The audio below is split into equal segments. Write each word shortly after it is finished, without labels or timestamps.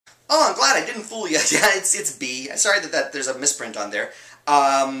Oh, I'm glad I didn't fool you. Yeah, it's B. Sorry that there's a misprint on there.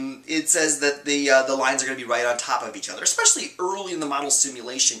 It says that the lines are going to be right on top of each other, especially early in the model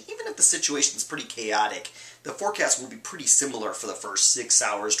simulation. Even if the situation is pretty chaotic, the forecast will be pretty similar for the first 6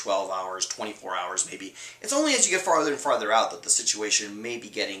 hours, 12 hours, 24 hours maybe. It's only as you get farther and farther out that the situation may be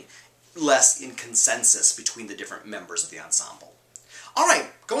getting less in consensus between the different members of the ensemble. Alright,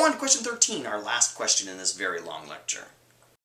 go on to question 13, our last question in this very long lecture.